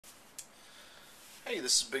Hey,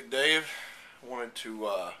 this is Big Dave. I wanted to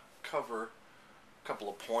cover a couple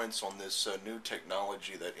of points on this new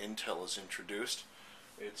technology that Intel has introduced.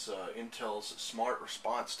 It's Intel's Smart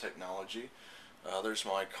Response technology. Others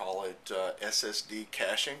might call it SSD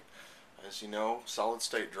caching. As you know, solid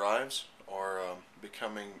state drives are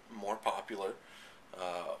becoming more popular,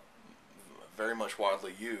 uh, very much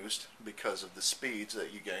widely used because of the speeds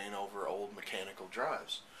that you gain over old mechanical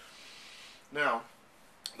drives. Now,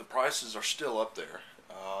 the prices are still up there.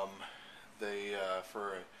 They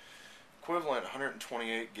for an equivalent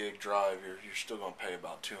 128 gig drive, you're still going to pay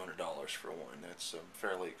about $200 for one. That's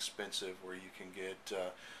fairly expensive. Where you can get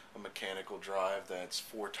a mechanical drive that's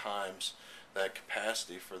 4 times that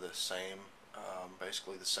capacity for the same,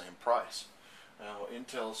 basically the same price. Now,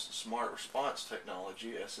 Intel's Smart Response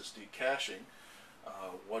technology, SSD caching,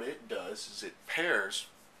 what it does is it pairs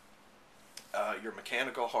your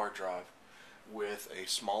mechanical hard drive with a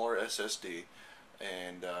smaller SSD,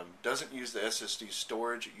 and doesn't use the SSD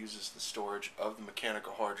storage. It uses the storage of the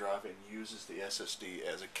mechanical hard drive and uses the SSD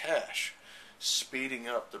as a cache, speeding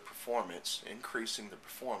up the performance, increasing the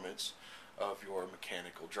performance of your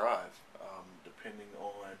mechanical drive, depending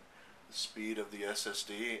on the speed of the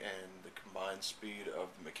SSD and the combined speed of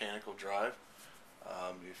the mechanical drive.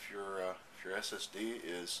 If your SSD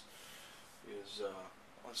is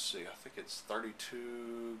let's see, I think it's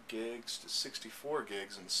 32 gigs to 64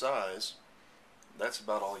 gigs in size. That's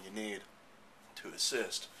about all you need to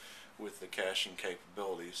assist with the caching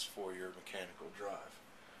capabilities for your mechanical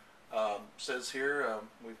drive. Says here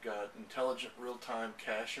we've got intelligent real-time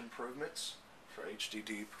cache improvements for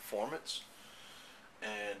HDD performance,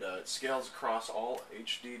 and it scales across all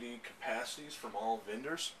HDD capacities from all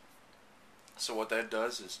vendors. So what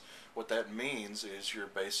that means is you're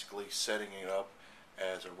basically setting it up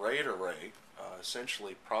as a RAID array,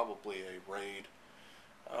 essentially probably a RAID.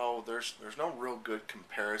 There's no real good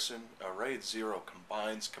comparison. A RAID 0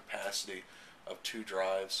 combines capacity of 2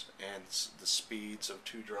 drives and the speeds of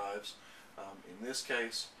 2 drives. In this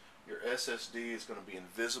case, your SSD is going to be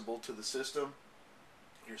invisible to the system.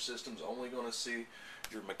 Your system's only going to see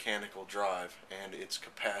your mechanical drive and its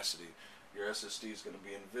capacity. Your SSD is going to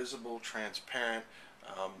be invisible, transparent.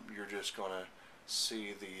 You're just going to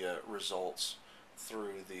see the results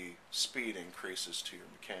through the speed increases to your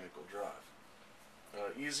mechanical drive.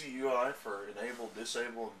 Easy UI for enable,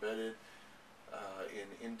 disable, embedded in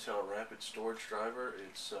Intel Rapid Storage Driver.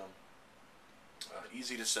 It's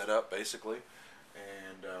easy to set up basically,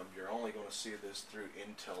 and you're only going to see this through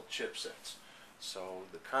Intel chipsets. So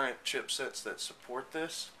the current chipsets that support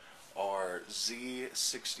this are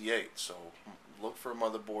Z68. So look for a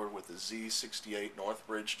motherboard with a Z68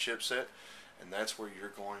 Northbridge chipset, and that's where you're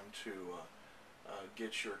going to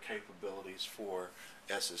get your capabilities for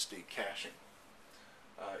SSD caching.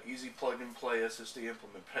 Easy plug-and-play SSD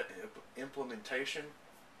implementation.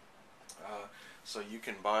 So you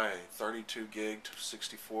can buy a 32 gig to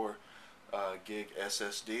 64 gig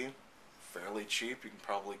SSD fairly cheap. You can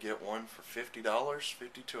probably get one for $50,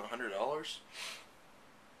 $50 to $100,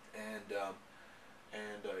 and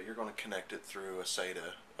you're going to connect it through a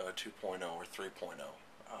SATA 2.0 or 3.0.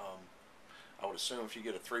 I would assume if you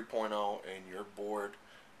get a 3.0 and your board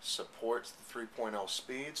supports the 3.0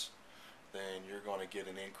 speeds, then you're going to get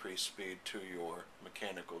an increased speed to your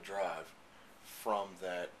mechanical drive from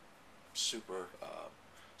that super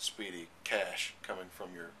speedy cache coming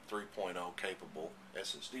from your 3.0 capable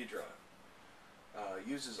SSD drive.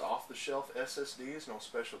 Uses off-the-shelf SSDs, no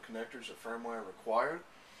special connectors or firmware required.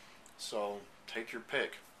 So take your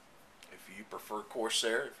pick. If you prefer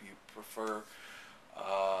Corsair, if you prefer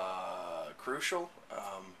Crucial,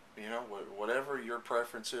 whatever your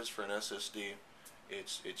preference is for an SSD,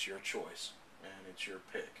 it's your choice and it's your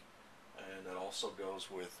pick. And that also goes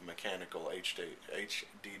with mechanical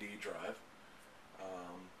HDD drive.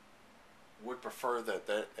 Would prefer that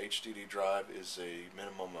HDD drive is a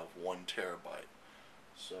minimum of 1 terabyte.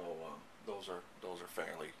 So those are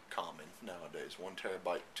fairly common nowadays. 1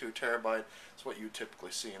 terabyte, 2 terabyte is what you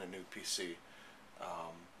typically see in a new PC,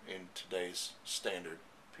 in today's standard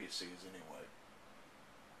PCs anyway.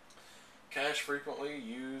 Cache frequently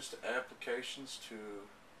used applications to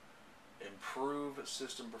improve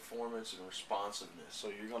system performance and responsiveness. So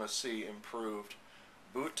you're going to see improved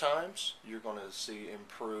boot times. You're going to see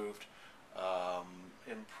improved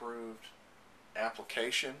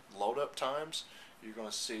application load up times. You're going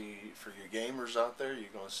to see, for your gamers out there,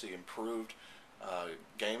 you're going to see improved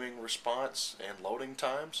gaming response and loading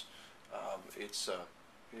times. It's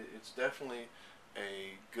definitely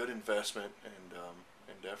a good investment, and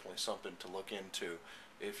definitely something to look into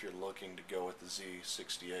if you're looking to go with the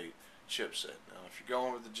Z68 chipset. Now, if you're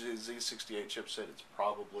going with the Z68 chipset, it's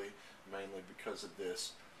probably mainly because of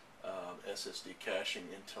this SSD caching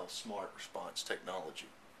Intel Smart Response technology.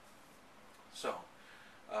 So,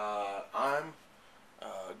 I'm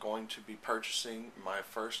going to be purchasing my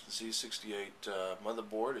first Z68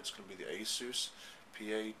 motherboard. It's going to be the Asus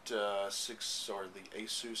P8 or the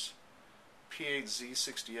Asus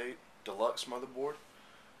P8Z68 Deluxe motherboard,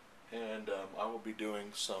 and I will be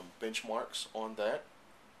doing some benchmarks on that.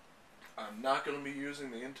 I'm not going to be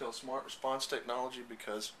using the Intel Smart Response technology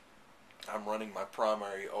because I'm running my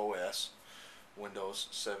primary OS, Windows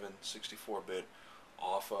 7 64-bit,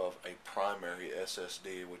 off of a primary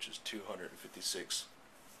SSD, which is 256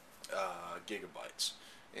 gigabytes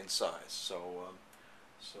in size. So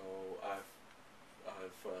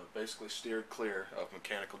I've basically steered clear of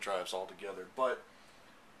mechanical drives altogether. But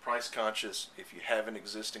price conscious, if you have an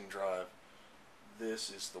existing drive, this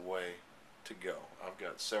is the way to go. I've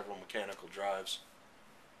got several mechanical drives.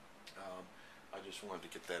 I just wanted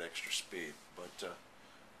to get that extra speed. But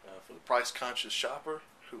for the price conscious shopper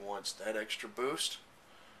who wants that extra boost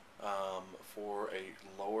for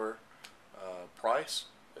a lower price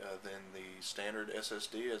than the standard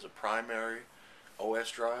SSD as a primary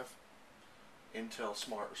OS drive, Intel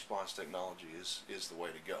Smart Response technology is the way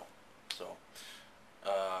to go. So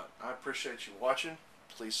I appreciate you watching.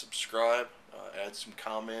 Please subscribe, add some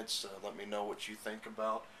comments, let me know what you think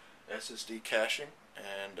about SSD caching,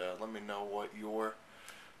 and let me know what your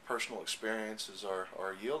personal experiences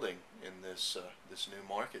are yielding in this this new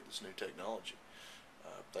market, this new technology.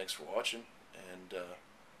 Thanks for watching, and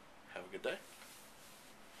have a good day.